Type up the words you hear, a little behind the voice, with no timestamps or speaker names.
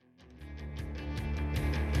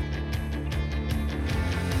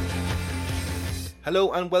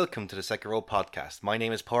Hello and welcome to the Second Row Podcast. My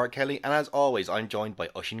name is Padraig Kelly, and as always, I'm joined by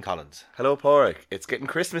Oisin Collins. Hello, Padraig. It's getting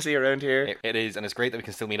Christmassy around here. It is, and it's great that we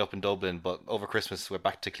can still meet up in Dublin, but over Christmas we're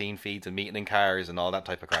back to clean feeds and meeting in cars and all that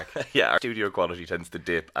type of crack. Yeah, our studio quality tends to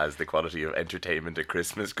dip as the quality of entertainment at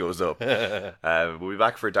Christmas goes up. We'll be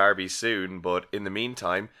back for Derby soon, but in the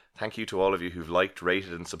meantime, thank you to all of you who've liked,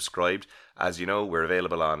 rated and subscribed. As you know, we're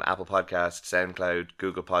available on Apple Podcast, SoundCloud,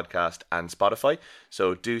 Google Podcast and Spotify.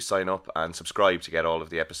 So do sign up and subscribe to get all of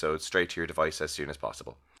the episodes straight to your device as soon as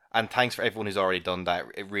possible. And thanks for everyone who's already done that.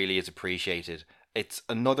 It really is appreciated. It's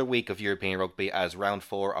another week of European rugby as round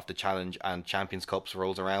 4 of the Challenge and Champions Cups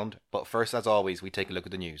rolls around. But first, as always, we take a look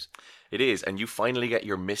at the news. It is, and you finally get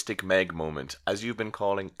your Mystic Meg moment. As you've been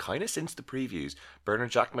calling kind of since the previews, Bernard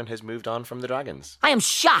Jackman has moved on from the Dragons. I am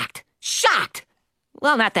shocked! Shocked!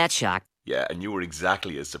 Well, not that shocked. Yeah, and you were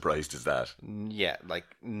exactly as surprised as that. Yeah, like,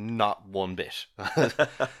 not one bit.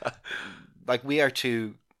 Like, we are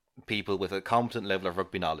two people with a competent level of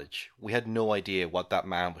rugby knowledge. We had no idea what that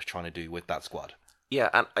man was trying to do with that squad. Yeah,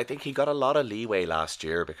 and I think he got a lot of leeway last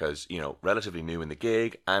year because, you know, relatively new in the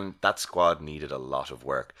gig, and that squad needed a lot of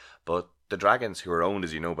work. But the Dragons, who are owned,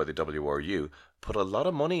 as you know, by the WRU, put a lot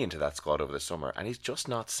of money into that squad over the summer, and he's just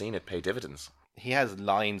not seen it pay dividends. He has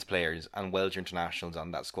Lions players and Welsh internationals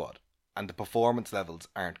on that squad, and the performance levels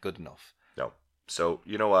aren't good enough. No. So,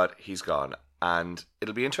 you know what? He's gone. And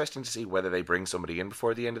it'll be interesting to see whether they bring somebody in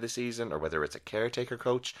before the end of the season or whether it's a caretaker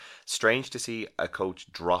coach. Strange to see a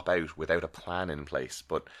coach drop out without a plan in place,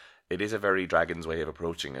 but it is a very Dragons way of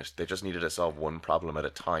approaching it. They just needed to solve one problem at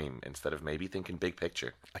a time instead of maybe thinking big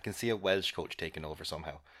picture. I can see a Welsh coach taking over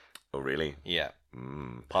somehow. Oh, really? Yeah.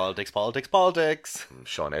 Politics.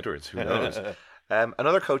 Sean Edwards, who knows?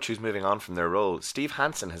 Another coach who's moving on from their role, Steve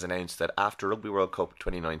Hansen, has announced that after Rugby World Cup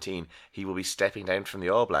 2019, he will be stepping down from the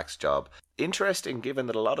All Blacks job. Interesting, given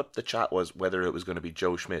that a lot of the chat was whether it was going to be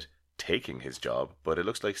Joe Schmidt taking his job, but it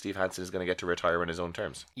looks like Steve Hansen is going to get to retire on his own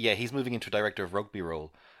terms. Yeah, he's moving into a director of rugby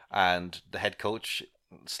role, and the head coach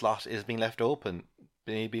slot is being left open.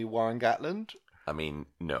 Maybe Warren Gatland? I mean,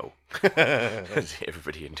 no.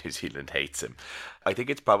 Everybody in New Zealand hates him. I think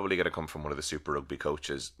it's probably going to come from one of the Super Rugby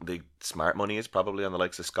coaches. The smart money is probably on the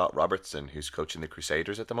likes of Scott Robertson, who's coaching the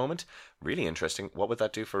Crusaders at the moment. Really interesting. What would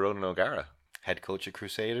that do for Ronan O'Gara? Head coach of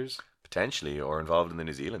Crusaders? Potentially, or involved in the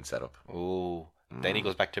New Zealand setup. Oh, then he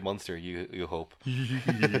goes back to Munster, you hope.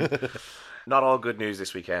 Not all good news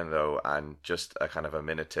this weekend, though, and just a kind of a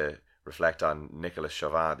minute to reflect on Nicolas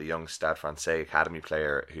Chauvin, the young Stade Francais academy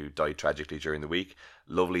player who died tragically during the week.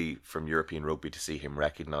 Lovely from European rugby to see him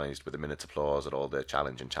recognised with a minute's applause at all the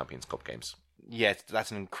Challenge and Champions Cup games. Yeah, that's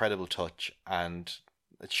an incredible touch, and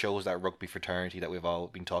it shows that rugby fraternity that we've all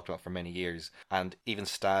been talking about for many years. And even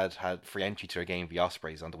Stade had free entry to their game v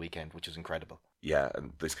Ospreys on the weekend, which is incredible. Yeah,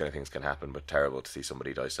 and these kind of things can happen, but terrible to see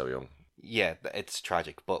somebody die so young. Yeah, it's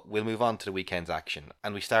tragic, but we'll move on to the weekend's action.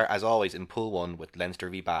 And we start, as always, in Pool 1 with Leinster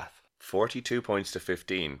v Bath. 42 points to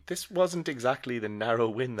 15. This wasn't exactly the narrow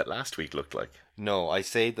win that last week looked like. No, I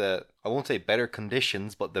won't say better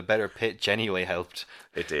conditions, but the better pitch anyway helped.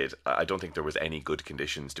 It did. I don't think there was any good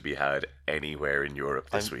conditions to be had anywhere in Europe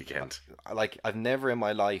this weekend. I've never in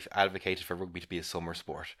my life advocated for rugby to be a summer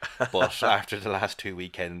sport, but after the last 2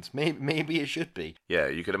 weekends, maybe it should be. Yeah,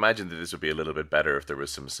 you could imagine that this would be a little bit better if there was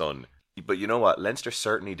some sun. But you know what? Leinster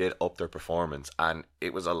certainly did up their performance, and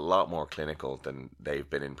it was a lot more clinical than they've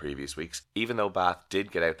been in previous weeks, even though Bath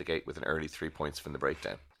did get out the gate with an early 3 points from the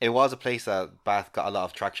breakdown. It was a place that Bath got a lot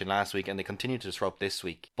of traction last week, and they continued to disrupt this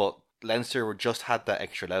week. But Leinster just had that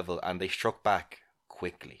extra level, and they struck back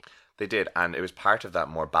quickly. They did, and it was part of that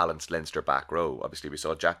more balanced Leinster back row. Obviously, we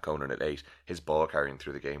saw Jack Conan at 8. His ball carrying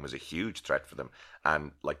through the game was a huge threat for them,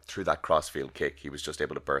 and through that crossfield kick, he was just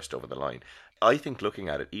able to burst over the line. I think looking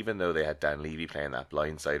at it, even though they had Dan Levy playing that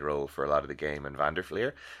blindside role for a lot of the game and Van der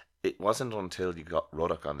Fleer, it wasn't until you got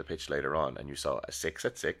Ruddock on the pitch later on and you saw a 6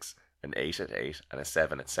 at 6, an 8 at 8 and a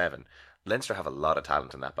 7 at 7. Leinster have a lot of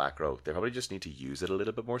talent in that back row. They probably just need to use it a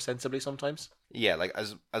little bit more sensibly sometimes. Yeah,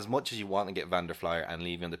 as much as you want to get Van der Fleer and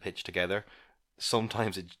Levy on the pitch together,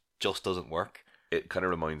 sometimes it just doesn't work. It kind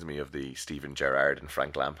of reminds me of the Steven Gerrard and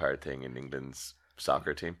Frank Lampard thing in England's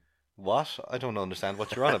soccer team. What? I don't understand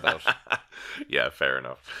what you're on about. Yeah, fair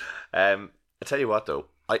enough. I tell you what though,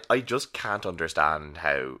 I just can't understand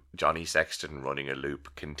how Johnny Sexton running a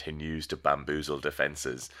loop continues to bamboozle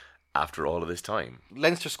defences after all of this time.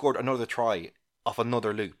 Leinster scored another try off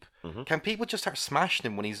another loop. Can people just start smashing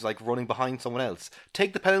him when he's like running behind someone else?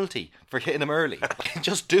 Take the penalty for hitting him early.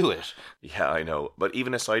 Just do it. Yeah, I know. But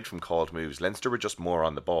even aside from called moves, Leinster were just more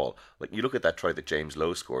on the ball. Like, you look at that try that James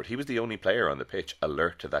Lowe scored, he was the only player on the pitch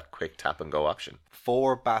alert to that quick tap and go option.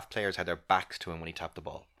 4 Bath players had their backs to him when he tapped the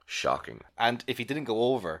ball. Shocking. And if he didn't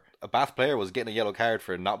go over, a Bath player was getting a yellow card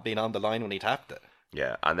for not being on the line when he tapped it.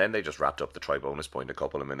 Yeah, and then they just wrapped up the try bonus point a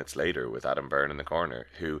couple of minutes later with Adam Byrne in the corner,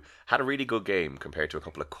 who had a really good game compared to a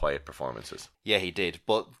couple of quiet performances. Yeah, he did.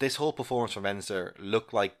 But this whole performance from Leinster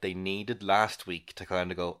looked like they needed last week to kind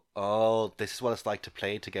of go, oh, this is what it's like to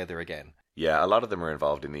play together again. Yeah, a lot of them are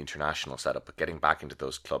involved in the international setup, but getting back into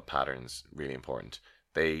those club patterns, really important.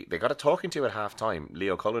 They got a talking to at half time.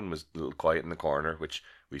 Leo Cullen was a little quiet in the corner, which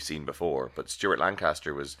we've seen before, but Stuart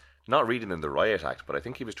Lancaster was not reading them the riot act, but I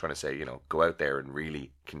think he was trying to say, go out there and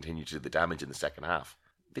really continue to do the damage in the second half.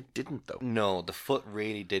 They didn't, though. No, the foot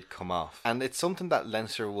really did come off. And it's something that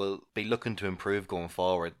Leinster will be looking to improve going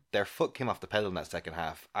forward. Their foot came off the pedal in that second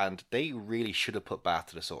half, and they really should have put Bath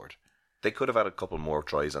to the sword. They could have had a couple more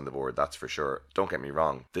tries on the board, that's for sure. Don't get me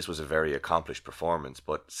wrong, this was a very accomplished performance,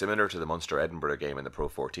 but similar to the Munster-Edinburgh game in the Pro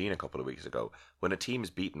 14 a couple of weeks ago, when a team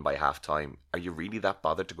is beaten by half-time, are you really that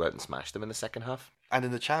bothered to go out and smash them in the second half? And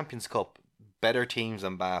in the Champions Cup, better teams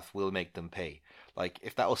than Bath will make them pay. Like,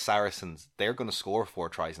 if that was Saracens, they're going to score 4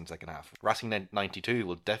 tries in the second half. Racing 92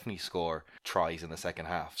 will definitely score tries in the second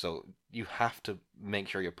half. So you have to make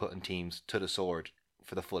sure you're putting teams to the sword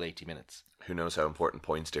for the full 80 minutes. Who knows how important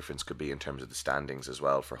points difference could be in terms of the standings as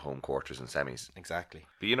well for home quarters and semis. Exactly.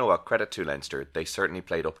 But you know what, credit to Leinster, they certainly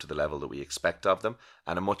played up to the level that we expect of them,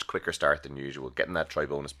 and a much quicker start than usual. Getting that try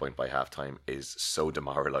bonus point by half time is so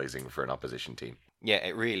demoralising for an opposition team. Yeah,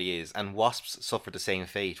 it really is. And Wasps suffered the same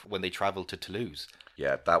fate when they travelled to Toulouse.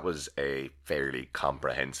 Yeah, that was a fairly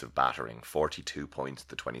comprehensive battering, 42 points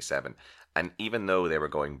to 27. And even though they were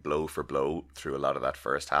going blow for blow through a lot of that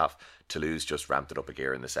first half, Toulouse just ramped it up a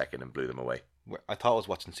gear in the second and blew them away. I thought I was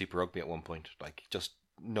watching Super Rugby at one point. Like, just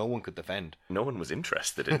no one could defend. No one was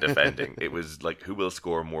interested in defending. It was like, who will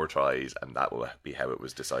score more tries, and that will be how it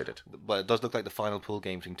was decided. But it does look like the final pool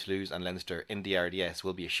game between Toulouse and Leinster in the RDS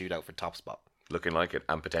will be a shootout for top spot. Looking like it,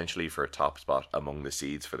 and potentially for a top spot among the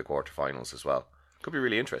seeds for the quarterfinals as well. Could be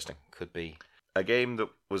really interesting. Could be. A game that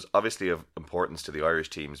was obviously of importance to the Irish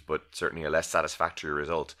teams, but certainly a less satisfactory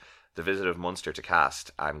result. The visit of Munster to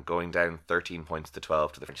Cast and going down 13 points to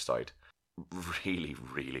 12 to the French side. Really,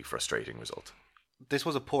 really frustrating result. This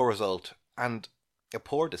was a poor result and a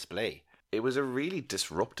poor display. It was a really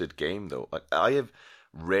disrupted game, though. I have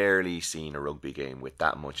rarely seen a rugby game with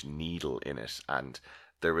that much needle in it, and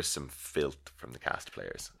there was some filth from the Cast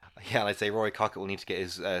players. Yeah, and I'd say Rory Cockett will need to get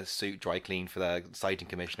his suit dry cleaned for the citing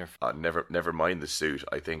commissioner. Never mind the suit.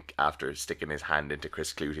 I think after sticking his hand into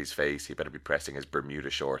Chris Clutie's face, he better be pressing his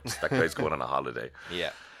Bermuda shorts. That guy's going on a holiday.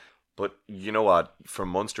 Yeah. But you know what? From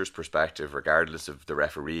Munster's perspective, regardless of the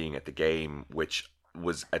refereeing at the game, which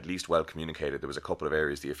was at least well communicated, there was a couple of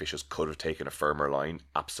areas the officials could have taken a firmer line,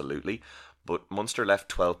 absolutely. But Munster left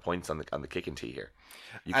 12 points on the kicking tee here.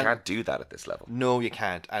 You can't do that at this level. No, you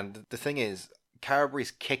can't. And the thing is, Carberry's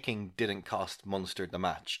kicking didn't cost Munster the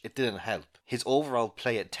match. It didn't help. His overall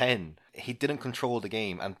play at 10, he didn't control the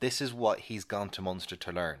game, and this is what he's gone to Munster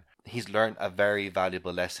to learn. He's learned a very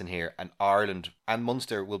valuable lesson here, and Ireland and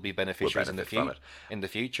Munster will be beneficiaries in the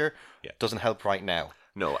future. Yeah. Doesn't help right now.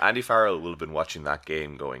 No, Andy Farrell will have been watching that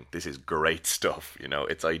game going, this is great stuff. You know,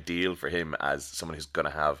 it's ideal for him as someone who's going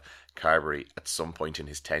to have Carberry at some point in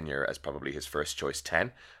his tenure as probably his first choice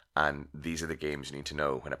 10. And these are the games you need to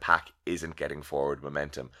know when a pack isn't getting forward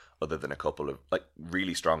momentum, other than a couple of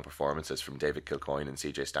really strong performances from David Kilcoyne and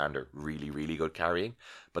CJ Stander, really, really good carrying.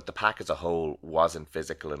 But the pack as a whole wasn't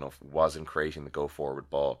physical enough, wasn't creating the go forward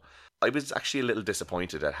ball. I was actually a little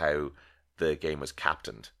disappointed at how the game was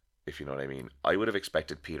captained, if you know what I mean. I would have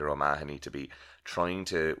expected Peter O'Mahony to be trying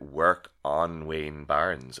to work on Wayne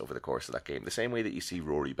Barnes over the course of that game, the same way that you see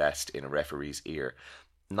Rory Best in a referee's ear.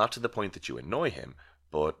 Not to the point that you annoy him,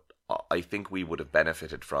 but I think we would have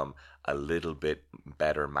benefited from a little bit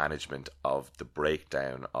better management of the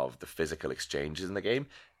breakdown of the physical exchanges in the game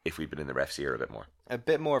if we'd been in the ref's ear a bit more. A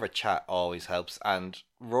bit more of a chat always helps, and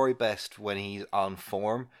Rory Best, when he's on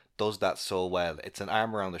form, does that so well. It's an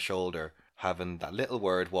arm around the shoulder, having that little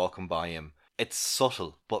word walking by him. It's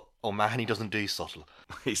subtle, but O'Mahony doesn't do subtle.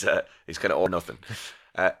 He's kind of all nothing.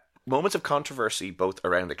 Moments of controversy both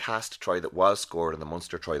around the Cast try that was scored and the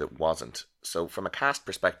Munster try that wasn't. So from a Cast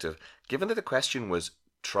perspective, given that the question was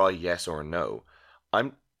try yes or no,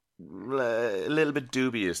 I'm a little bit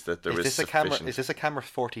dubious that there was sufficient... Is this a camera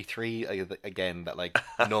 43 again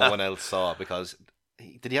that no one else saw? Because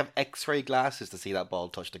Did he have X-ray glasses to see that ball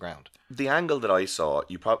touch the ground? The angle that I saw,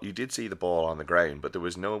 you did see the ball on the ground, but there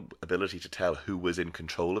was no ability to tell who was in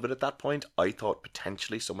control of it at that point. I thought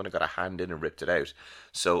potentially someone had got a hand in and ripped it out.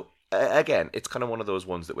 So again, it's kind of one of those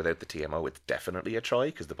ones that without the TMO, it's definitely a try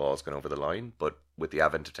because the ball's gone over the line. But with the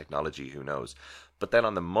advent of technology, who knows? But then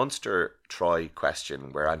on the Munster try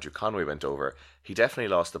question where Andrew Conway went over, he definitely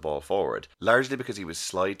lost the ball forward, largely because he was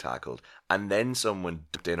slide tackled, and then someone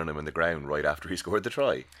dipped in on him in the ground right after he scored the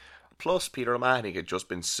try. Plus, Peter O'Mahony had just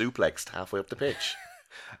been suplexed halfway up the pitch.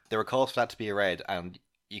 There were calls for that to be a red, and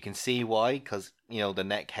you can see why, because, the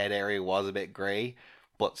neck head area was a bit grey.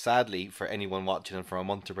 But sadly, for anyone watching and from a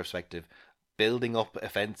Munster perspective, building up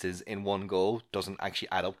offences in one go doesn't actually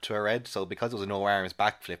add up to a red. So because it was a no arms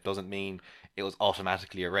backflip doesn't mean it was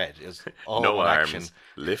automatically a red. It was all no one arms, action.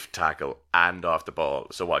 Lift, tackle, and off the ball.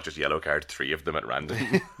 So what, just yellow card 3 of them at random?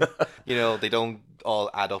 They don't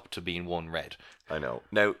all add up to being one red. I know.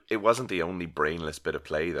 Now, it wasn't the only brainless bit of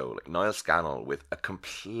play, though. Like Niall Scannell, with a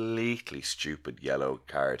completely stupid yellow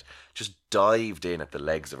card, just dived in at the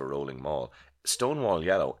legs of a rolling maul. Stonewall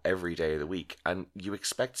yellow every day of the week, and you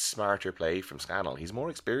expect smarter play from Scannell. He's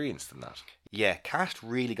more experienced than that. Yeah, Cast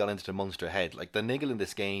really got into the Munster head. Like, the niggle in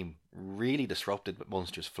this game really disrupted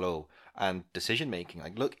Munster's flow and decision making.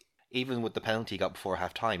 Like, look, even with the penalty he got before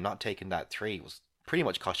half time, not taking that 3 was pretty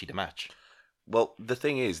much cost you the match. Well, the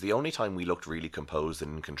thing is, the only time we looked really composed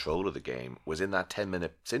and in control of the game was in that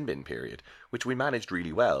 10-minute sin bin period, which we managed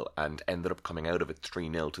really well and ended up coming out of it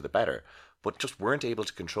 3-0 to the better, but just weren't able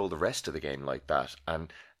to control the rest of the game like that.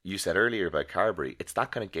 And you said earlier about Carberry, it's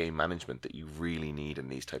that kind of game management that you really need in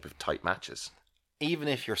these type of tight matches. Even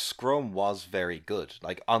if your scrum was very good,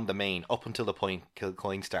 like on the main, up until the point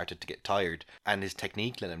Kilcoyne started to get tired and his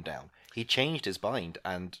technique let him down, he changed his mind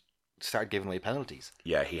and started giving away penalties.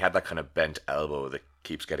 Yeah, he had that kind of bent elbow that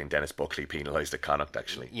keeps getting Dennis Buckley penalised at Connacht,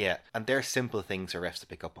 actually. Yeah, and they're simple things for refs to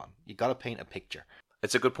pick up on. You got to paint a picture.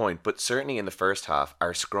 It's a good point, but certainly in the first half,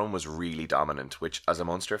 our scrum was really dominant, which, as a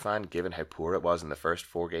Munster fan, given how poor it was in the first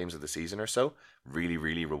 4 games of the season or so, really,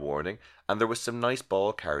 really rewarding. And there was some nice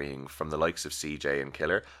ball carrying from the likes of CJ and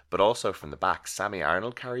Killer, but also from the back. Sammy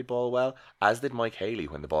Arnold carried ball well, as did Mike Haley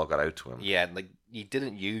when the ball got out to him. Yeah, like, you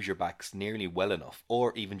didn't use your backs nearly well enough,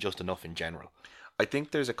 or even just enough in general. I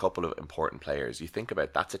think there's a couple of important players. You think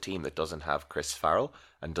about that's a team that doesn't have Chris Farrell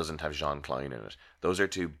and doesn't have Jean Klein in it. Those are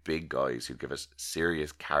 2 big guys who give us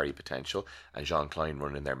serious carry potential, and Jean Klein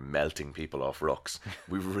running there melting people off rucks.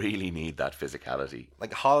 We really need that physicality.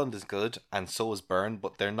 Like, Holland is good, and so is Byrne,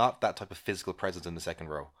 but they're not that type of physical presence in the second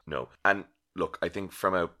row. No. And look, I think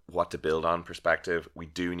from a what to build on perspective, we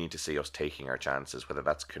do need to see us taking our chances, whether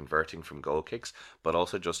that's converting from goal kicks, but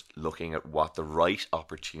also just looking at what the right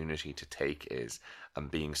opportunity to take is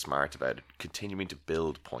and being smart about it, continuing to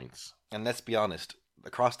build points. And let's be honest,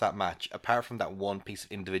 across that match, apart from that one piece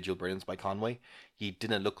of individual brilliance by Conway, he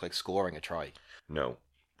didn't look like scoring a try. No,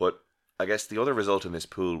 but I guess the other result in this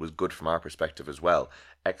pool was good from our perspective as well.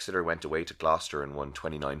 Exeter went away to Gloucester and won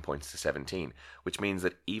 29 points to 17, which means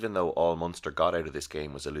that even though all Munster got out of this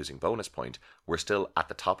game was a losing bonus point, we're still at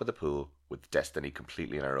the top of the pool with destiny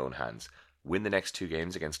completely in our own hands. Win the next 2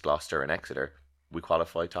 games against Gloucester and Exeter, we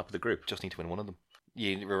qualify top of the group. Just need to win one of them.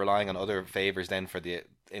 You're relying on other favours then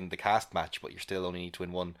in the cast match, but you still only need to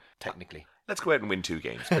win one technically. Let's go out and win 2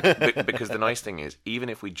 games. Because the nice thing is, even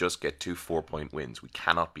if we just get 2 4-point wins, we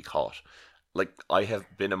cannot be caught. Like, I have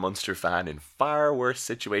been a Munster fan in far worse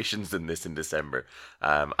situations than this in December,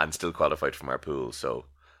 and still qualified from our pool. So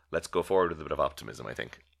let's go forward with a bit of optimism, I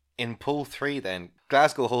think. In Pool 3 then,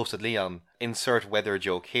 Glasgow hosted Leon, insert weather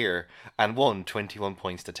joke here, and won 21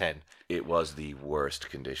 points to 10. It was the worst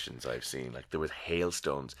conditions I've seen. Like, there was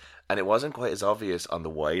hailstones, and it wasn't quite as obvious on the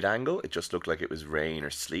wide angle. It just looked like it was rain or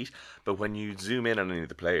sleet. But when you zoom in on any of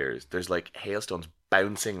the players, there's like hailstones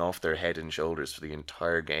bouncing off their head and shoulders for the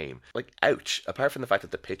entire game. Like, ouch. Apart from the fact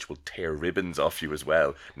that the pitch will tear ribbons off you as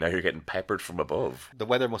well, now you're getting peppered from above. The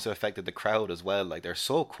weather must have affected the crowd as well. Like, they're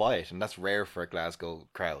so quiet, and that's rare for a Glasgow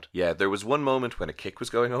crowd. Yeah, there was one moment when a kick was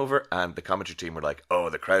going over, and the commentary team were like, oh,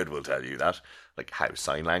 the crowd will tell you that. Like, how?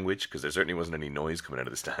 Sign language? Because there certainly wasn't any noise coming out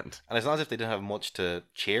of the stand. And it's not as if they didn't have much to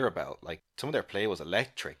cheer about. Like, some of their play was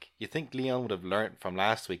electric. You'd think Leon would have learnt from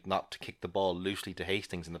last week not to kick the ball loosely to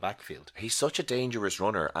Hastings in the backfield. He's such a dangerous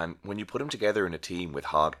runner, and when you put him together in a team with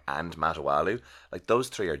Hogg and Matawalu, like, those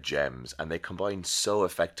 3 are gems, and they combine so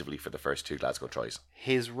effectively for the first 2 Glasgow tries.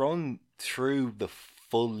 His run through the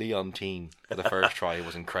full Leon team for the first try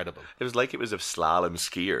was incredible. It was like it was a slalom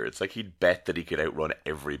skier. It's like he'd bet that he could outrun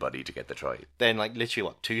everybody to get the try. Then, like,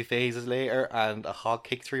 literally, 2 phases later, and a hog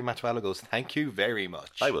kick through, Matuella goes, "Thank you very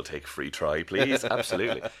much. I will take free try, please."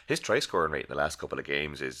 Absolutely. His try scoring rate in the last couple of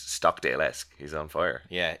games is Stockdale-esque. He's on fire.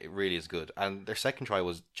 Yeah, it really is good. And their second try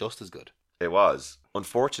was just as good. It was.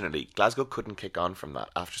 Unfortunately, Glasgow couldn't kick on from that.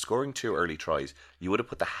 After scoring 2 early tries, you would have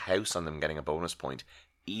put the house on them getting a bonus point,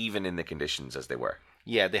 even in the conditions as they were.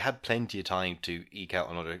 Yeah, they had plenty of time to eke out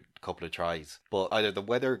another couple of tries, but either the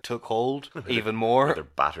weather took hold even more. Weather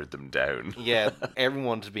battered them down. Yeah, everyone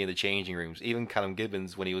wanted to be in the changing rooms. Even Callum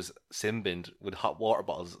Gibbons, when he was sin-binned with hot water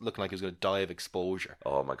bottles, looking like he was going to die of exposure.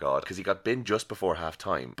 Oh my god, because he got binned just before half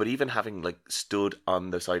time. But even having stood on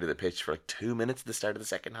the side of the pitch for 2 minutes at the start of the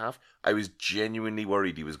second half, I was genuinely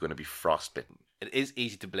worried he was going to be frostbitten. It is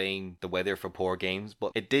easy to blame the weather for poor games,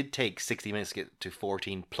 but it did take 60 minutes to get to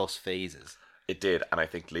 14 plus phases. It did, and I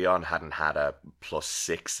think Leon hadn't had a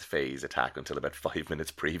 +6 phase attack until about 5 minutes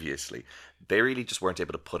previously. They really just weren't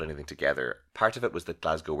able to put anything together. Part of it was that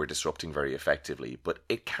Glasgow were disrupting very effectively, but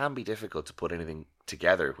it can be difficult to put anything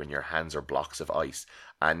together when your hands are blocks of ice.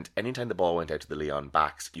 And anytime the ball went out to the Leon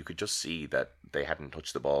backs, you could just see that they hadn't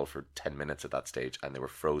touched the ball for 10 minutes at that stage, and they were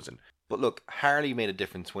frozen. But look, Harley made a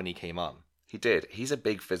difference when he came on. He did. He's a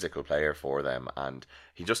big physical player for them, and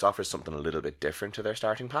he just offers something a little bit different to their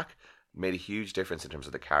starting pack. Made a huge difference in terms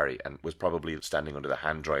of the carry, and was probably standing under the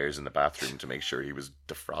hand dryers in the bathroom to make sure he was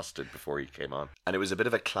defrosted before he came on. And it was a bit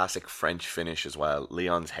of a classic French finish as well.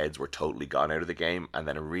 Leon's heads were totally gone out of the game, and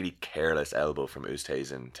then a really careless elbow from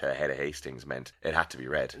Oosthuizen to head of Hastings meant it had to be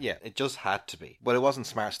red. Yeah, it just had to be. But it wasn't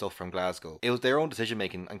smart stuff from Glasgow. It was their own decision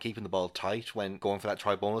making and keeping the ball tight when going for that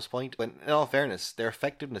try bonus point. When, in all fairness, their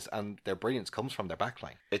effectiveness and their brilliance comes from their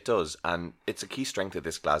backline. It does, and it's a key strength of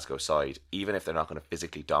this Glasgow side. Even if they're not going to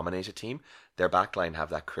physically dominate a team, their backline have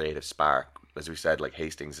that creative spark. As we said,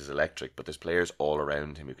 Hastings is electric, but there's players all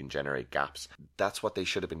around him who can generate gaps. That's what they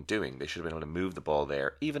should have been doing. They should have been able to move the ball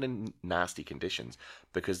there, even in nasty conditions,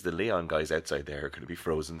 because the Leon guys outside there are going to be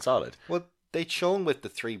frozen solid. Well, they'd shown with the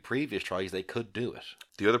 3 previous tries they could do it.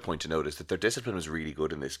 The other point to note is that their discipline was really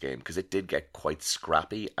good in this game, because it did get quite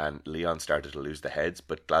scrappy and Leon started to lose the heads,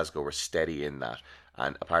 but Glasgow were steady in that.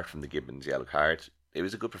 And apart from the Gibbons yellow card, it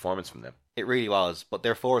was a good performance from them. It really was, but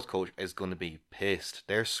their forwards coach is going to be pissed.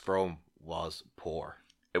 Their scrum was poor.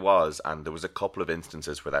 It was, and there was a couple of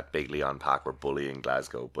instances where that big Leon pack were bullying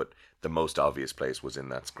Glasgow, but the most obvious place was in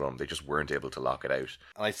that scrum. They just weren't able to lock it out.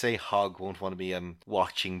 And I'd say Hogg won't want to be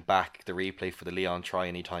watching back the replay for the Leon try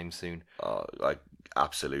anytime soon.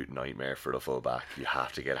 Absolute nightmare for the fullback. You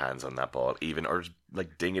have to get hands on that ball, or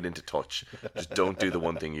ding it into touch. Just don't do the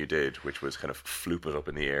one thing you did, which was kind of floop it up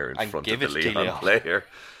in the air in front of the Leon player.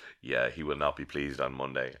 Yeah, he will not be pleased on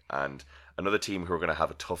Monday. And another team who are going to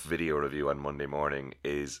have a tough video review on Monday morning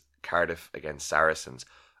is Cardiff against Saracens.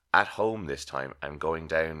 At home this time and going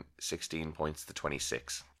down 16 points to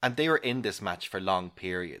 26. And they were in this match for long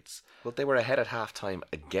periods. Well, they were ahead at half-time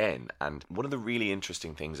again. And one of the really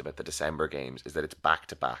interesting things about the December games is that it's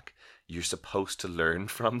back-to-back. You're supposed to learn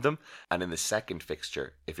from them. And in the second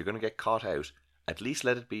fixture, if you're going to get caught out, at least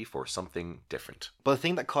let it be for something different. But the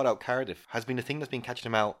thing that caught out Cardiff has been the thing that's been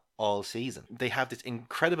catching them out all season. They have this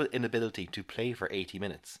incredible inability to play for 80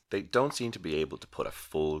 minutes. They don't seem to be able to put a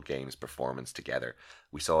full game's performance together.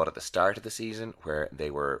 We saw it at the start of the season where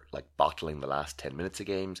they were bottling the last 10 minutes of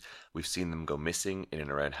games. We've seen them go missing in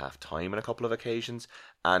and around half time on a couple of occasions.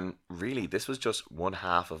 And really, this was just one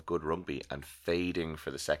half of good rugby and fading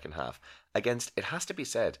for the second half against, it has to be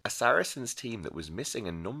said, a Saracens team that was missing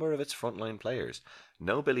a number of its frontline players.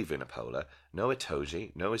 No Billy Vunipola, no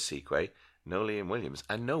Itoje, no Isikwe, no Liam Williams,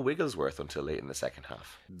 and no Wigglesworth until late in the second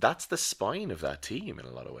half. That's the spine of that team in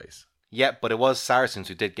a lot of ways. Yeah, but it was Saracens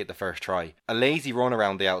who did get the first try. A lazy run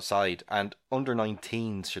around the outside, and under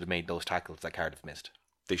 19s should have made those tackles that Cardiff missed.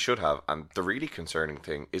 They should have, and the really concerning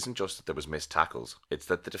thing isn't just that there was missed tackles, it's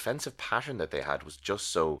that the defensive pattern that they had was just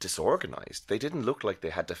so disorganised. They didn't look like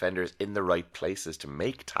they had defenders in the right places to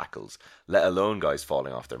make tackles, let alone guys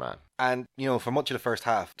falling off their man. And, for much of the first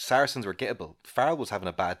half, Saracens were gettable. Farrell was having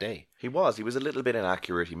a bad day. He was a little bit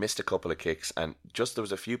inaccurate, he missed a couple of kicks, and just there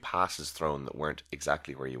was a few passes thrown that weren't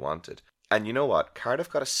exactly where you wanted. And you know what? Cardiff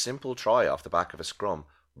got a simple try off the back of a scrum.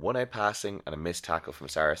 One out passing and a missed tackle from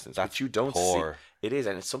Saracens. That's which you don't poor. see. It is,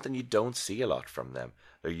 and it's something you don't see a lot from them.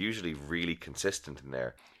 They're usually really consistent in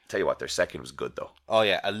there. Tell you what, their second was good though. Oh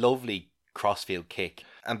yeah, a lovely crossfield kick.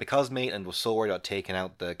 And because Maitland was so worried about taking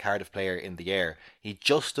out the Cardiff player in the air, he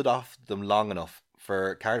just stood off them long enough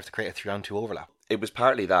for Cardiff to create a 3-on-2 overlap. It was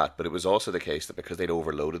partly that, but it was also the case that because they'd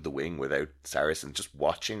overloaded the wing without Saracens just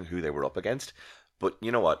watching who they were up against, But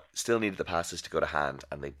you know what? Still needed the passes to go to hand,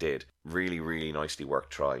 and they did. Really, really nicely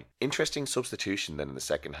worked try. Interesting substitution then in the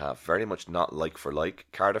second half. Very much not like for like.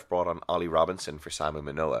 Cardiff brought on Ollie Robinson for Samu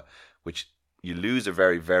Manoa, which you lose a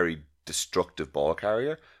very, very destructive ball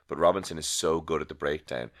carrier, but Robinson is so good at the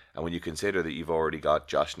breakdown. And when you consider that you've already got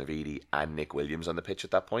Josh Navidi and Nick Williams on the pitch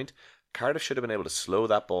at that point, Cardiff should have been able to slow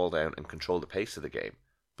that ball down and control the pace of the game.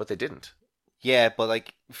 But they didn't. Yeah, but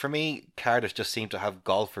like for me, Cardiff just seem to have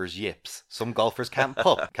golfers' yips. Some golfers can't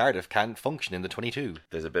putt. Cardiff can't function in the 22.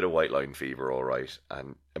 There's a bit of white line fever, all right.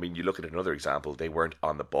 And I mean, you look at another example, they weren't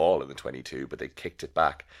on the ball in the 22, but they kicked it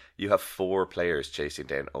back. You have 4 players chasing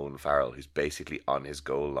down Owen Farrell, who's basically on his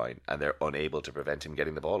goal line, and they're unable to prevent him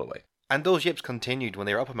getting the ball away. And those yips continued when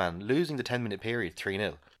they were up a man, losing the 10-minute period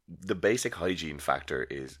 3-0. The basic hygiene factor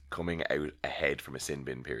is coming out ahead from a sin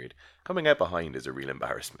bin period. Coming out behind is a real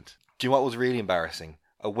embarrassment. Do you know what was really embarrassing?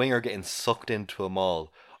 A winger getting sucked into a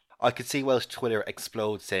maul. I could see Welsh Twitter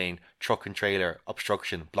explode saying, truck and trailer,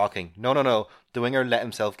 obstruction, blocking. No. The winger let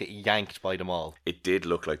himself get yanked by the maul. It did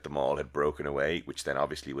look like the maul had broken away, which then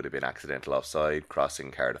obviously would have been accidental offside, crossing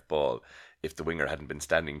Cardiff ball, if the winger hadn't been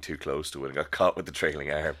standing too close to it and got caught with the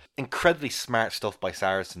trailing arm. Incredibly smart stuff by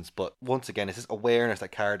Saracens, but once again, it's this awareness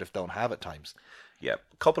that Cardiff don't have at times. Yeah,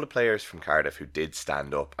 a couple of players from Cardiff who did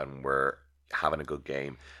stand up and were having a good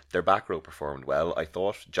game. Their back row performed well. I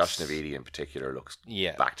thought Josh Navidi in particular looks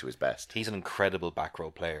back to his best. He's an incredible back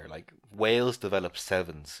row player. Like Wales develop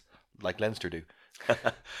sevens, like Leinster do.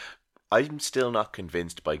 I'm still not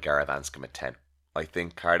convinced by Gareth Anscombe at 10. I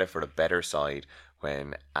think Cardiff are a better side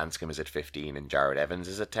when Anscombe is at 15 and Jared Evans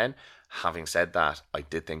is at 10. Having said that, I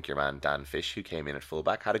did think your man Dan Fish, who came in at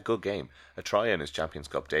fullback, had a good game. A try in his Champions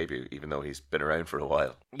Cup debut, even though he's been around for a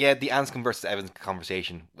while. Yeah, the Anscombe versus Evans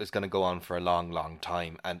conversation is going to go on for a long, long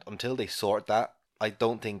time. And until they sort that, I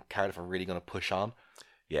don't think Cardiff are really going to push on.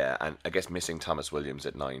 Yeah, and I guess missing Thomas Williams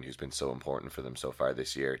at 9, who's been so important for them so far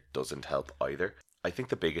this year, doesn't help either. I think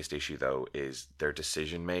the biggest issue, though, is their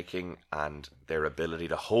decision-making and their ability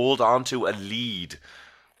to hold on to a lead.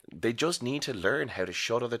 They just need to learn how to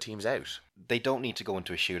shut other teams out. They don't need to go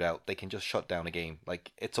into a shootout. They can just shut down a game.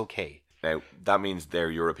 Like, it's okay. Now, that means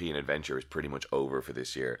their European adventure is pretty much over for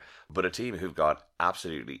this year. But a team who've got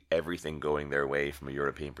absolutely everything going their way from a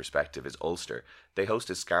European perspective is Ulster. They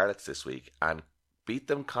hosted Scarlets this week and beat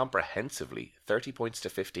them comprehensively, 30 points to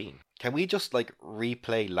 15. Can we just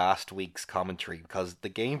replay last week's commentary, because the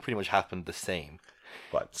game pretty much happened the same.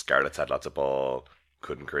 But Scarlets had lots of ball,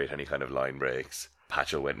 couldn't create any kind of line breaks,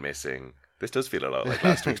 Patchell went missing. This does feel a lot like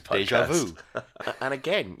last week's podcast. Deja vu. And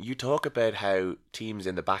again, you talk about how teams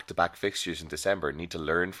in the back-to-back fixtures in December need to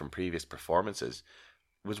learn from previous performances.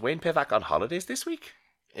 Was Wayne Pivac on holidays this week?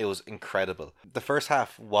 It was incredible. The first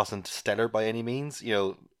half wasn't stellar by any means.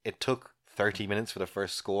 It took 30 minutes for the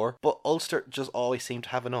first score, but Ulster just always seemed to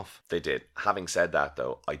have enough. They did. Having said that,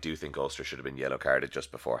 though, I do think Ulster should have been yellow carded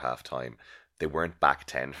just before half time. They weren't back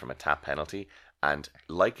 10 from a tap penalty, and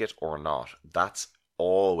like it or not, that's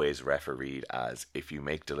always refereed as if you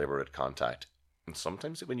make deliberate contact. And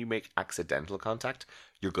sometimes when you make accidental contact,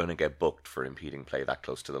 you're going to get booked for impeding play that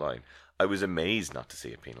close to the line. I was amazed not to see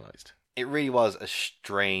it penalised. It really was a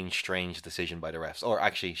strange decision by the refs, or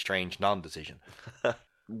actually strange non-decision.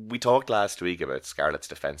 We talked last week about Scarlet's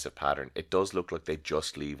defensive pattern. It does look like they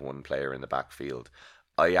just leave one player in the backfield.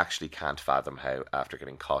 I actually can't fathom how, after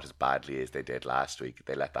getting caught as badly as they did last week,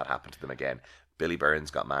 they let that happen to them again. Billy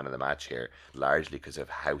Burns got man of the match here, largely because of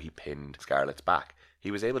how he pinned Scarlet's back.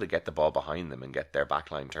 He was able to get the ball behind them and get their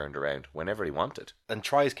backline turned around whenever he wanted. And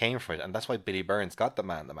tries came from it, and that's why Billy Burns got the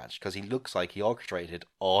man of the match, because he looks like he orchestrated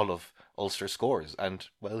all of Ulster's scores, and,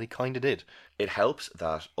 well, he kind of did. It helps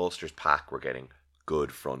that Ulster's pack were getting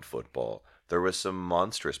good front football. There was some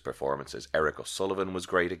monstrous performances. Eric O'Sullivan was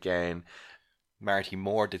great again. Marty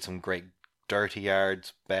Moore did some great dirty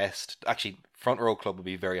yards, best. Actually, front row club will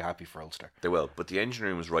be very happy for Ulster. They will, but the engine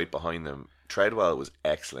room was right behind them. Treadwell was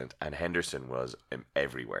excellent, and Henderson was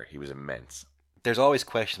everywhere. He was immense. There's always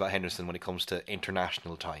questions about Henderson when it comes to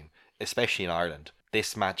international time, especially in Ireland.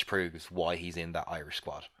 This match proves why he's in that Irish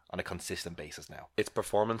squad on a consistent basis now. It's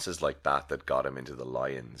performances like that got him into the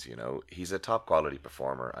Lions, He's a top quality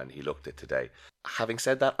performer, and he looked it today. Having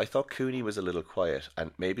said that, I thought Cooney was a little quiet,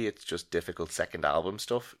 and maybe it's just difficult second album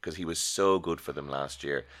stuff, because he was so good for them last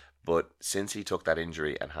year. But since he took that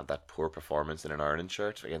injury and had that poor performance in an Ireland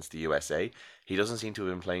shirt against the USA, he doesn't seem to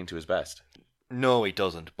have been playing to his best. No, he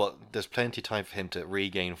doesn't, but there's plenty of time for him to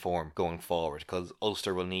regain form going forward, because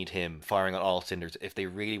Ulster will need him firing on all cylinders if they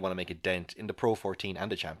really want to make a dent in the Pro 14 and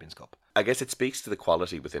the Champions Cup. I guess it speaks to the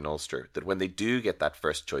quality within Ulster that when they do get that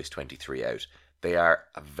first choice 23 out, they are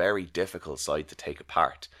a very difficult side to take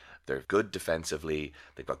apart. They're good defensively.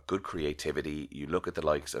 They've got good creativity. You look at the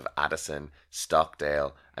likes of Addison,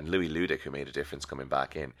 Stockdale, and Louis Ludick, who made a difference coming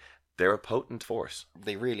back in. They're a potent force.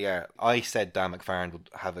 They really are. I said Dan McFarland would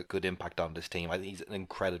have a good impact on this team. I think he's an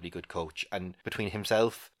incredibly good coach. And between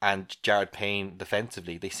himself and Jared Payne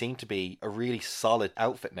defensively, they seem to be a really solid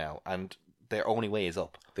outfit now. And their only way is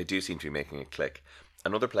up. They do seem to be making a click.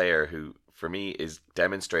 Another player who, for me, is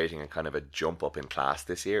demonstrating a kind of a jump up in class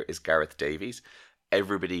this year is Gareth Davies.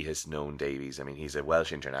 Everybody has known Davies. I mean, he's a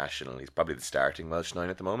Welsh international. He's probably the starting Welsh 9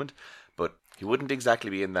 at the moment. But he wouldn't exactly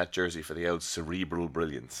be in that jersey for the old cerebral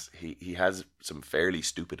brilliance. He has some fairly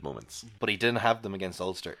stupid moments. But he didn't have them against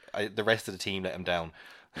Ulster. The rest of the team let him down.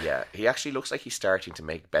 Yeah, he actually looks like he's starting to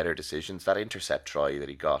make better decisions. That intercept try that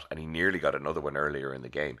he got, and he nearly got another one earlier in the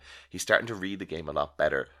game, he's starting to read the game a lot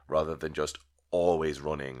better rather than just always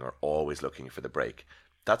running or always looking for the break.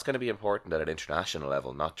 That's going to be important at an international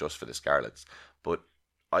level, not just for the Scarlets. But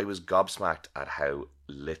I was gobsmacked at how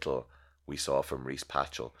little we saw from Rhys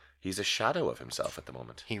Patchell. He's a shadow of himself at the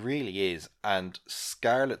moment. He really is, and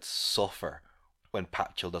Scarlets suffer when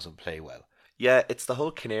Patchell doesn't play well. Yeah, it's the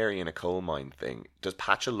whole canary in a coal mine thing. Does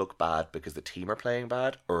Patchell look bad because the team are playing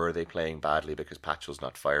bad, or are they playing badly because Patchell's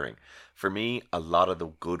not firing? For me, a lot of the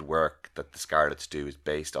good work that the Scarlets do is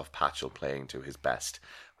based off Patchell playing to his best.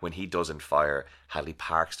 When he doesn't fire, Hadley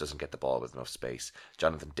Parks doesn't get the ball with enough space.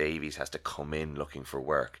 Jonathan Davies has to come in looking for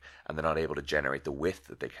work, and they're not able to generate the width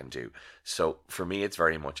that they can do. So for me, it's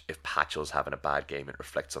very much if Patchell's having a bad game, it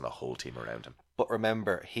reflects on the whole team around him. But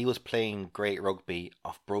remember, he was playing great rugby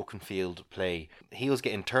off broken field play. He was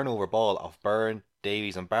getting turnover ball off Byrne,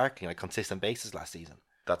 Davies and Barkley on a consistent basis last season.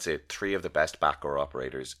 That's it. 3 of the best back row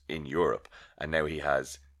operators in Europe, and now he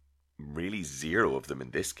has really 0 of them in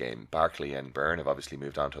this game. Barkley and Byrne have obviously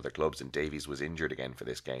moved on to other clubs, and Davies was injured again for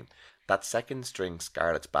this game. That second string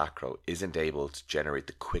Scarlets back row isn't able to generate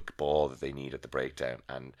the quick ball that they need at the breakdown,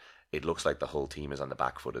 and it looks like the whole team is on the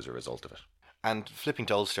back foot as a result of it. And flipping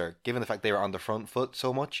to Ulster, given the fact they were on the front foot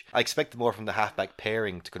so much, I expected more from the halfback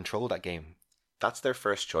pairing to control that game. That's their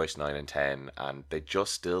first choice 9 and 10, and they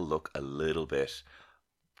just still look a little bit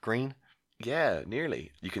green. Yeah,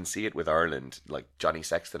 nearly. You can see it with Ireland. Like Johnny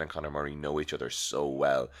Sexton and Conor Murray know each other so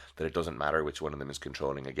well that it doesn't matter which one of them is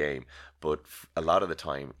controlling a game. But a lot of the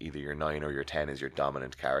time, either your 9 or your 10 is your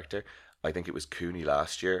dominant character. I think it was Cooney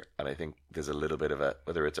last year, and I think there's a little bit of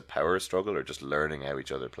whether it's a power struggle or just learning how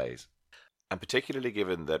each other plays. And particularly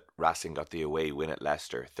given that Racing got the away win at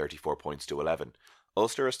Leicester, 34 points to 11,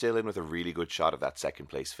 Ulster are still in with a really good shot of that second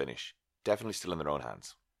place finish. Definitely still in their own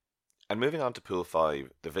hands. And moving on to Pool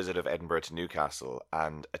 5, the visit of Edinburgh to Newcastle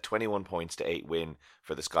and a 21 points to 8 win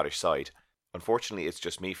for the Scottish side. Unfortunately, it's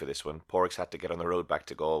just me for this one. Porrick's had to get on the road back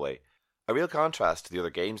to Galway. A real contrast to the other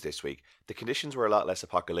games this week. The conditions were a lot less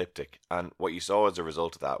apocalyptic, and what you saw as a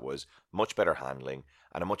result of that was much better handling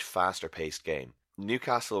and a much faster paced game.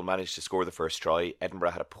 Newcastle managed to score the first try.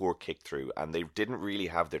 Edinburgh had a poor kick through, and they didn't really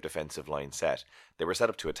have their defensive line set. They were set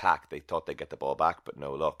up to attack. They thought they'd get the ball back, but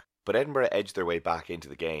no luck. But Edinburgh edged their way back into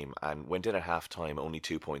the game and went in at half-time only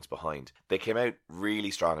 2 points behind. They came out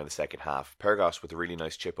really strong in the second half. Pergos with a really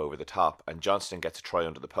nice chip over the top, and Johnston gets a try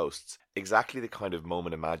under the posts. Exactly the kind of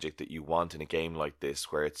moment of magic that you want in a game like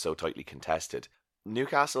this where it's so tightly contested.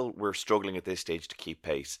 Newcastle were struggling at this stage to keep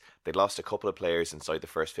pace. They'd lost a couple of players inside the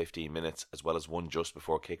first 15 minutes, as well as one just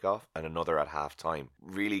before kick-off and another at half-time.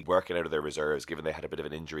 Really working out of their reserves, given they had a bit of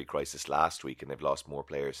an injury crisis last week and they've lost more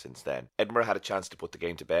players since then. Edinburgh had a chance to put the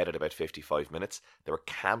game to bed at about 55 minutes. They were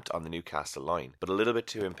camped on the Newcastle line, but a little bit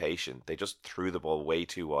too impatient. They just threw the ball way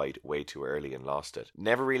too wide, way too early and lost it.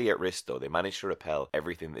 Never really at risk though. They managed to repel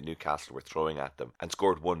everything that Newcastle were throwing at them and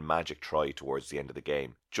scored one magic try towards the end of the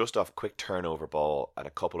game. Just off quick turnover ball and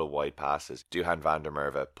a couple of wide passes, Duhan van der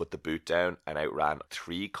Merwe put the boot down and outran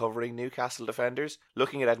 3 covering Newcastle defenders.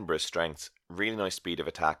 Looking at Edinburgh's strengths, really nice speed of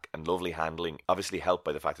attack and lovely handling, obviously helped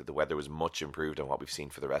by the fact that the weather was much improved on what we've seen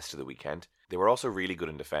for the rest of the weekend. They were also really good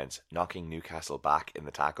in defence, knocking Newcastle back in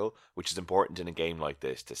the tackle, which is important in a game like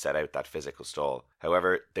this to set out that physical stall.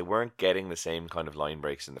 However, they weren't getting the same kind of line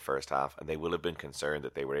breaks in the first half, and they will have been concerned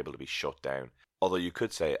that they were able to be shut down. Although you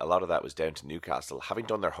could say a lot of that was down to Newcastle having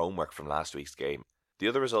done their homework from last week's game. The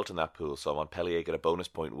other result in that pool saw Montpellier get a bonus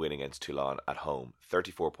point win against Toulon at home,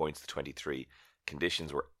 34 points to 23.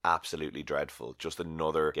 Conditions were absolutely dreadful. Just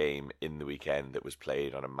another game in the weekend that was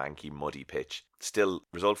played on a manky, muddy pitch. Still,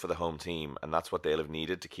 result for the home team, and that's what they'll have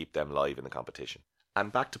needed to keep them live in the competition.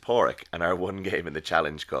 And back to Porrick and our one game in the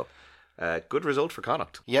Challenge Cup. Good result for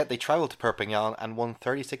Connacht. Yeah, they travelled to Perpignan and won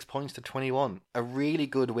 36 points to 21. A really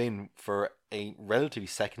good win for a relatively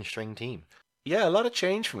second string team. Yeah, a lot of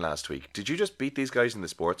change from last week. Did you just beat these guys in the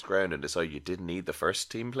sports ground and decide you didn't need the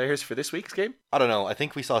first team players for this week's game? I don't know. I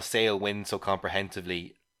think we saw Sale win so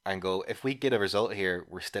comprehensively and go, if we get a result here,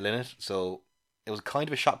 we're still in it. So it was kind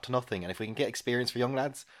of a shot to nothing. And if we can get experience for young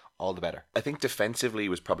lads, all the better. I think defensively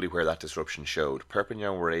was probably where that disruption showed.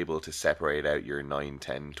 Perpignan were able to separate out your 9,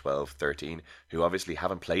 10, 12, 13, who obviously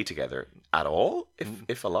haven't played together at all,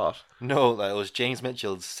 if a lot. No, that was James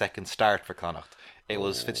Mitchell's second start for Connacht. It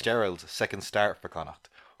was Fitzgerald's second start for Connacht.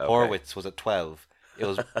 Okay. Horwitz was at 12. It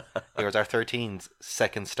was our 13's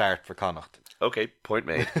second start for Connacht. Okay, point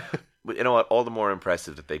made. But you know what? All the more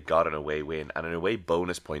impressive that they got an away win and an away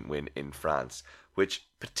bonus point win in France, which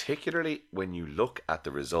particularly when you look at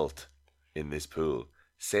the result in this pool,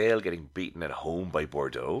 Sale getting beaten at home by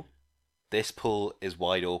Bordeaux. This pool is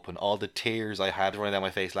wide open. All the tears I had running down my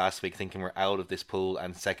face last week thinking we're out of this pool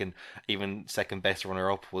and second best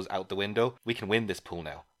runner-up was out the window. We can win this pool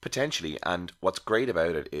now. Potentially, and what's great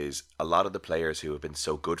about it is a lot of the players who have been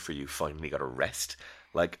so good for you finally got a rest.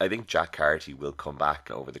 Like, I think Jack Carty will come back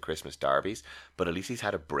over the Christmas derbies, but at least he's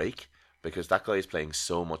had a break because that guy is playing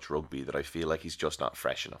so much rugby that I feel like he's just not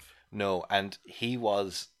fresh enough. No, and he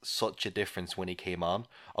was such a difference when he came on.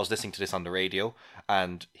 I was listening to this on the radio,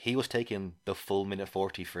 and he was taking the full minute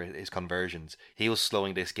 40 for his conversions. He was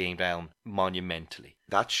slowing this game down monumentally.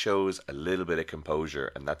 That shows a little bit of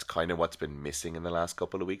composure, and that's kind of what's been missing in the last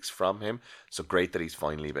couple of weeks from him. So great that he's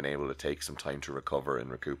finally been able to take some time to recover and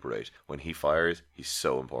recuperate. When he fires, he's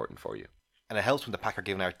so important for you. And it helps when the pack are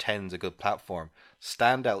giving our 10s a good platform.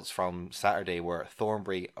 Standouts from Saturday were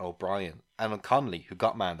Thornbury, O'Brien and Connolly, who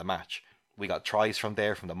got man of the match. We got tries from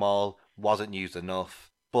there, from the maul, wasn't used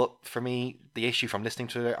enough. But for me, the issue from listening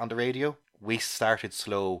to it on the radio, we started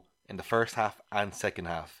slow in the first half and second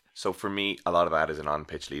half. So for me, a lot of that is an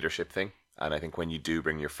on-pitch leadership thing. And I think when you do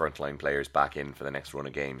bring your frontline players back in for the next run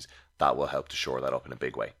of games, that will help to shore that up in a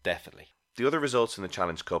big way. Definitely. The other results in the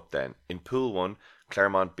Challenge Cup then. In Pool 1,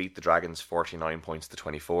 Clermont beat the Dragons 49 points to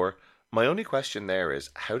 24. My only question there is,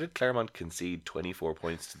 how did Clermont concede 24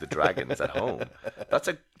 points to the Dragons at home?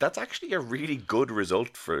 That's actually a really good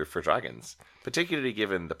result for Dragons, particularly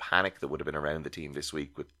given the panic that would have been around the team this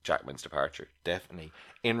week with Jackman's departure. Definitely.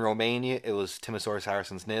 In Romania, it was Timisoara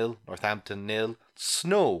Saracens 0, Northampton 0,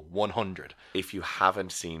 Snow 100. If you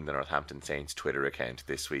haven't seen the Northampton Saints Twitter account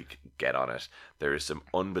this week, get on it. There is some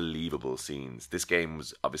unbelievable scenes. This game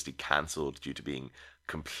was obviously cancelled due to being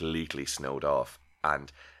completely snowed off,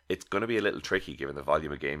 and it's going to be a little tricky given the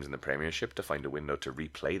volume of games in the Premiership to find a window to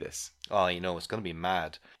replay this. Oh, you know, it's going to be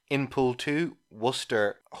mad. In Pool 2,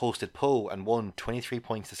 Worcester hosted Pau and won 23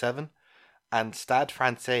 points to 7. And Stade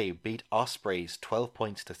Francais beat Ospreys 12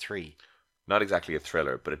 points to 3. Not exactly a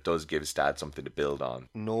thriller, but it does give Stade something to build on.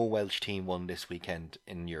 No Welsh team won this weekend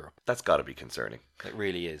in Europe. That's got to be concerning. It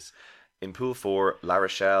really is. In Pool 4, La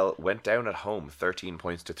Rochelle went down at home 13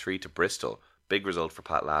 points to 3 to Bristol. Big result for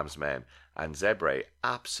Pat Lamb's men. And Zebre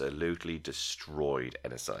absolutely destroyed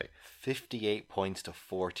NSI. 58 points to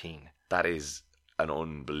 14. That is an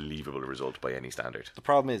unbelievable result by any standard. The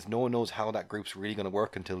problem is no one knows how that group's really going to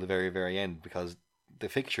work until the very, very end because the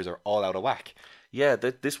fixtures are all out of whack. Yeah,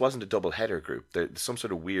 this wasn't a double header group. There's some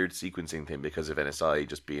sort of weird sequencing thing because of NSI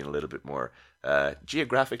just being a little bit more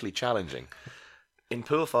geographically challenging. In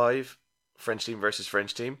Pool 5, French team versus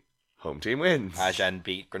French team. Home team wins. Agen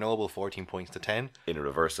beat Grenoble 14 points to 10. In a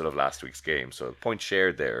reversal of last week's game. So points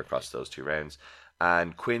shared there across those two rounds.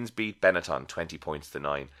 And Quins beat Benetton 20 points to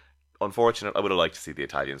 9. Unfortunate, I would have liked to see the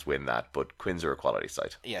Italians win that, but Quins are a quality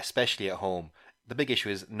side. Yeah, especially at home. The big issue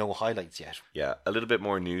is no highlights yet. Yeah, a little bit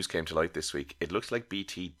more news came to light this week. It looks like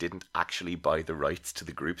BT didn't actually buy the rights to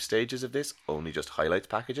the group stages of this, only just highlights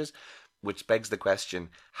packages. Which begs the question,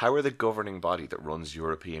 how are the governing body that runs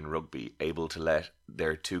European rugby able to let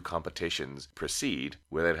their two competitions proceed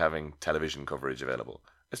without having television coverage available?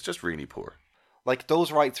 It's just really poor. Like,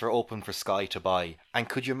 those rights are open for Sky to buy. And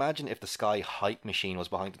could you imagine if the Sky hype machine was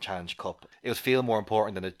behind the Challenge Cup? It would feel more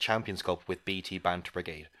important than the Champions Cup with BT Banter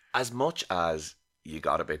Brigade. As much as you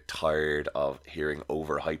got a bit tired of hearing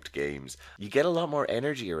overhyped games, you get a lot more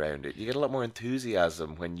energy around it. You get a lot more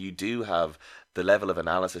enthusiasm when you do have the level of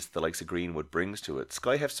analysis the likes of Greenwood brings to it.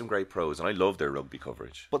 Sky have some great pros, and I love their rugby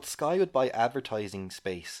coverage. But Sky would buy advertising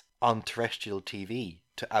space on terrestrial TV.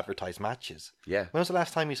 to advertise matches. Yeah. When was the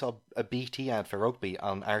last time you saw a BT ad for rugby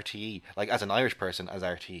on RTE? Like, as an Irish person, as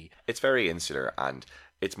RTE. It's very insular, and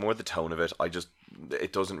it's more the tone of it.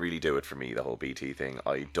 It doesn't really do it for me, the whole BT thing.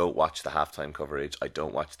 I don't watch the halftime coverage. I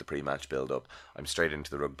don't watch the pre-match build-up. I'm straight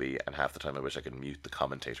into the rugby, and half the time I wish I could mute the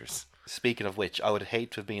commentators. Speaking of which, I would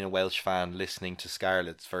hate to have been a Welsh fan listening to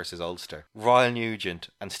Scarlets versus Ulster. Ryan Nugent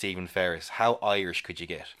and Stephen Ferris. How Irish could you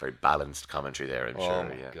get? Very balanced commentary there, I'm sure. Oh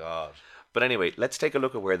my God. But anyway, let's take a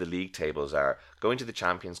look at where the league tables are. Going to the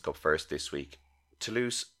Champions Cup first this week.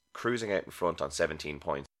 Toulouse cruising out in front on 17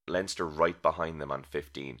 points. Leinster right behind them on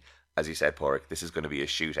 15. As you said, Padraig, this is going to be a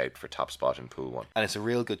shootout for top spot in Pool 1. And it's a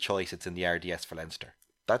real good choice. It's in the RDS for Leinster.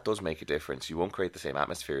 That does make a difference. You won't create the same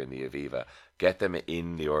atmosphere in the Aviva. Get them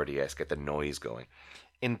in the RDS, get the noise going.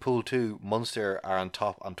 In Pool 2, Munster are on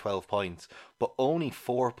top on 12 points, but only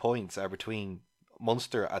 4 points are between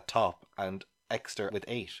Munster at top and Exeter with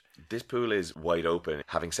 8. This pool is wide open.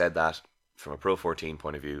 Having said that, from a Pro 14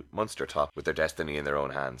 point of view, Munster top with their destiny in their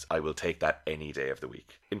own hands. I will take that any day of the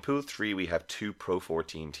week. In Pool 3, we have 2 Pro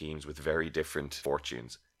 14 teams with very different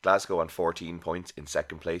fortunes. Glasgow on 14 points in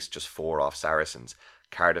second place, just 4 off Saracens.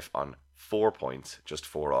 Cardiff on 4 points, just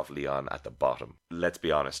 4 off Leon at the bottom. Let's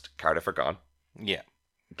be honest, Cardiff are gone. Yeah.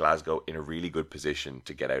 Glasgow in a really good position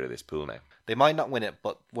to get out of this pool now. They might not win it,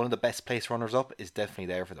 but one of the best place runners-up is definitely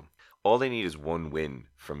there for them. All they need is one win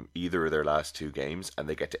from either of their last 2 games and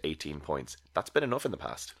they get to 18 points. That's been enough in the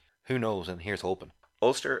past. Who knows, and here's hoping.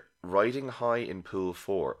 Ulster riding high in Pool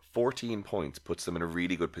 4. 14 points puts them in a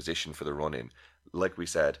really good position for the run-in. Like we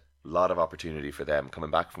said, a lot of opportunity for them coming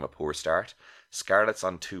back from a poor start. Scarlets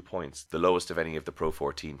on 2 points, the lowest of any of the Pro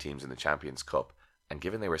 14 teams in the Champions Cup. And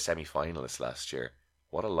given they were semi-finalists last year,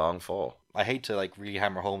 what a long fall. I hate to really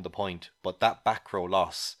hammer home the point, but that back row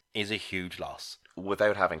loss is a huge loss.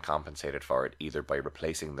 Without having compensated for it, either by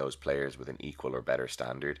replacing those players with an equal or better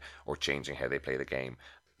standard, or changing how they play the game.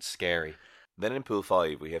 Scary. Then in Pool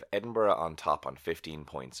 5, we have Edinburgh on top on 15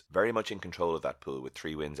 points. Very much in control of that pool with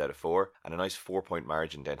 3 wins out of 4, and a nice 4-point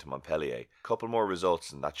margin down to Montpellier. Couple more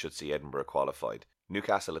results and that should see Edinburgh qualified.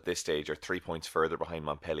 Newcastle at this stage are 3 points further behind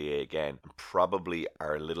Montpellier again, and probably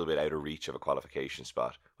are a little bit out of reach of a qualification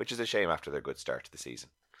spot, which is a shame after their good start to the season.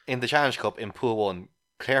 In the Challenge Cup in Pool 1,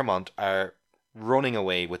 Claremont are running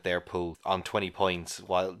away with their pool on 20 points,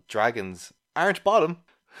 while Dragons aren't bottom.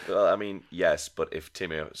 Well, I mean, yes, but if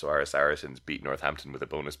Timmy Suarez Saracens beat Northampton with a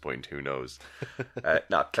bonus point, who knows?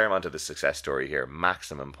 Now, Claremont are the success story here.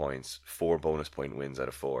 Maximum points, 4 bonus point wins out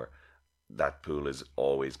of 4. That pool is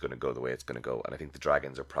always going to go the way it's going to go, and I think the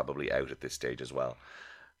Dragons are probably out at this stage as well.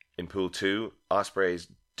 In Pool 2, Ospreys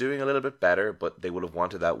doing a little bit better, but they would have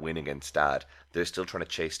wanted that win against Stad. They're still trying to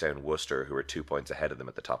chase down Worcester, who are 2 points ahead of them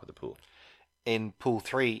at the top of the pool. In Pool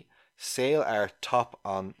 3, Sale are top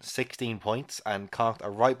on 16 points and Connacht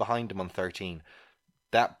are right behind them on 13.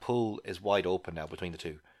 That pool is wide open now between the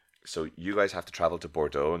two. So you guys have to travel to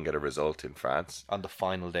Bordeaux and get a result in France? On the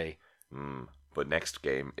final day. But next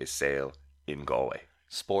game is Sale in Galway.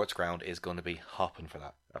 Sports Ground is going to be hopping for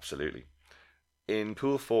that. Absolutely. In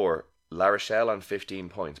Pool 4, La Rochelle on 15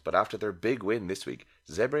 points, but after their big win this week,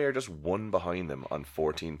 Zebre are just 1 behind them on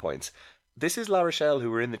 14 points. This is La Rochelle, who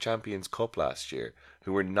were in the Champions Cup last year,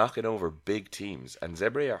 who were knocking over big teams, and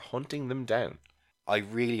Zebre are hunting them down. I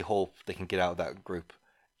really hope they can get out of that group.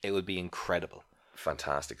 It would be incredible.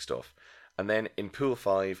 Fantastic stuff. And then in Pool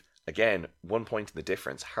 5, again, 1 point in the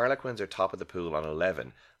difference. Harlequins are top of the pool on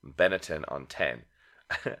 11, Benetton on 10.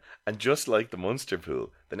 And just like the Munster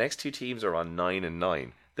pool, the next 2 teams are on 9 and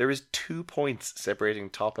 9. There is 2 points separating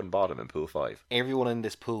top and bottom in Pool 5. Everyone in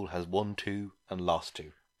this pool has won 2 and lost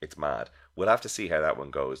 2. It's mad. We'll have to see how that one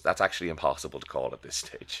goes. That's actually impossible to call at this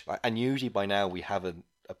stage. And usually by now we have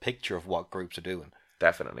a picture of what groups are doing.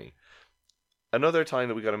 Definitely. Another time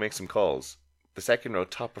that we got to make some calls. The second row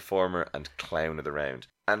top performer and clown of the round.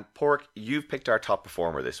 And Pork, you've picked our top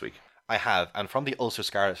performer this week. I have, and from the Ulster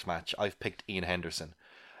Scarlets match, I've picked Ian Henderson.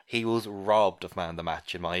 He was robbed of man of the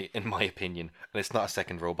match, in my opinion, and it's not a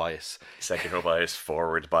second row bias. Second row bias,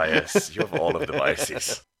 forward bias. You have all of the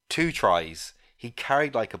biases. 2 tries. He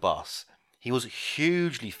carried like a boss. He was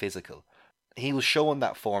hugely physical. He was showing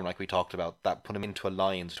that form like we talked about, that put him into a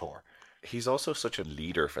Lions tour. He's also such a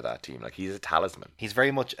leader for that team. Like, he's a talisman. He's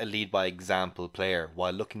very much a lead by example player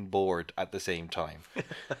while looking bored at the same time.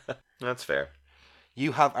 That's fair.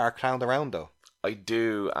 You have our clown around though. I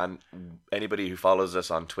do, and anybody who follows us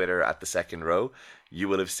on Twitter at the second row, you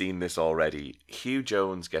will have seen this already. Hugh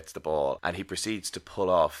Jones gets the ball and he proceeds to pull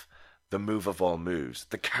off the move of all moves,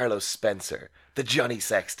 the Carlos Spencer, the Johnny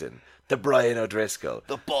Sexton, the Brian O'Driscoll.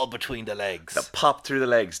 The ball between the legs. The pop through the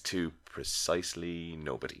legs to precisely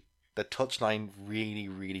nobody. the touchline really,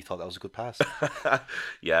 really thought that was a good pass.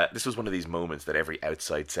 Yeah, this was one of these moments that every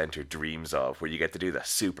outside centre dreams of, where you get to do the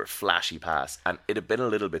super flashy pass, and it had been a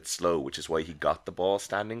little bit slow, which is why he got the ball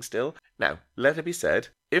standing still. Now, let it be said,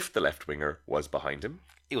 if the left winger was behind him,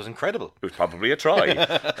 It was incredible. it was probably a try.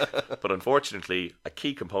 But unfortunately, a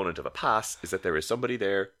key component of a pass is that there is somebody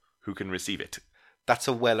there who can receive it. That's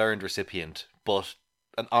a well-earned recipient, but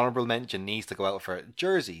an honourable mention needs to go out for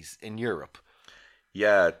jerseys in Europe.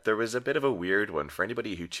 Yeah, there was a bit of a weird one for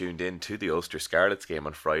anybody who tuned in to the Ulster Scarlets game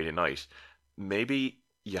on Friday night. Maybe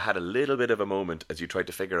you had a little bit of a moment as you tried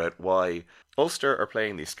to figure out why Ulster are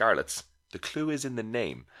playing the Scarlets. The clue is in the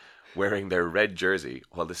name, wearing their red jersey,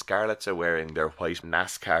 while the Scarlets are wearing their white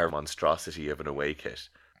NASCAR monstrosity of an away kit.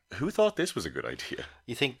 Who thought this was a good idea?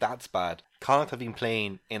 You think that's bad? Connacht have been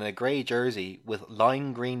playing in a grey jersey with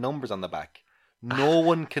lime green numbers on the back. No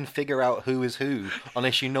one can figure out who is who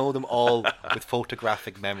unless you know them all with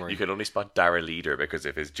photographic memory. You can only spot Dara Leader because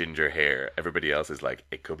of his ginger hair. Everybody else is like,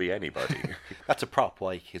 it could be anybody. That's a prop.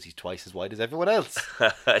 Why? Because he's twice as white as everyone else.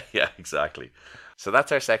 Yeah, exactly. So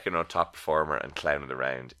that's our second row top performer and clown of the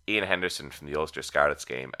round. Ian Henderson from the Ulster Scarlets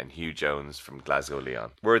game and Hugh Jones from Glasgow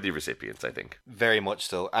Leon. Worthy recipients, I think. Very much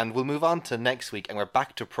so. And we'll move on to next week and we're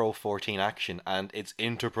back to Pro 14 action and it's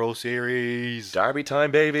Interpro Series. Derby time,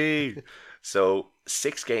 baby! So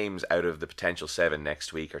 6 games out of the potential 7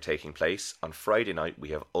 next week are taking place. On Friday night, we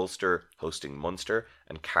have Ulster hosting Munster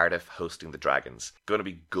and Cardiff hosting the Dragons. Going to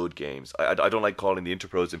be good games. I don't like calling the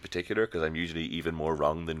Interpros in particular because I'm usually even more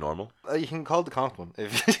wrong than normal. You can call the Connacht one.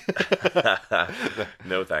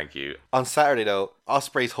 No, thank you. On Saturday, though,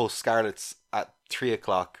 Ospreys host Scarlets at 3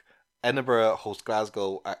 o'clock. Edinburgh host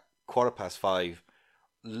Glasgow at 5:15.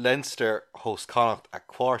 Leinster host Connacht at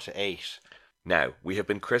 7:45. Now, we have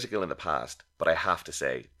been critical in the past, but I have to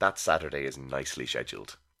say, that Saturday is nicely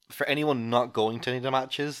scheduled. For anyone not going to any of the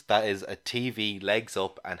matches, that is a TV legs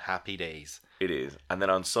up and happy days. It is. And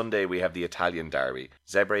then on Sunday, we have the Italian derby,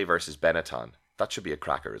 Zebre versus Benetton. That should be a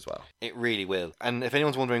cracker as well. It really will. And if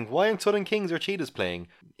anyone's wondering, why aren't Southern Kings or Cheetahs playing?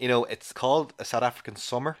 You know, it's called a South African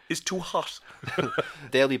summer. It's too hot.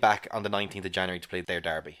 They'll be back on the 19th of January to play their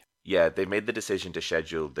derby. Yeah, they've made the decision to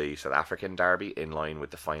schedule the South African derby in line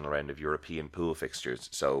with the final round of European pool fixtures,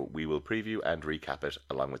 so we will preview and recap it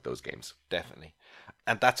along with those games. Definitely.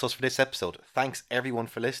 And that's us for this episode. Thanks everyone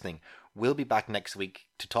for listening. We'll be back next week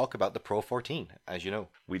to talk about the Pro 14, as you know.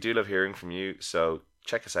 We do love hearing from you, so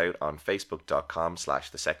check us out on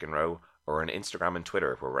facebook.com/the second row or on Instagram and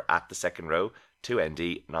Twitter where we're at the second row,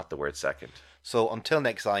 2ND, not the word second. So until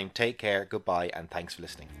next time, take care, goodbye, and thanks for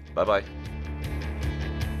listening. Bye bye.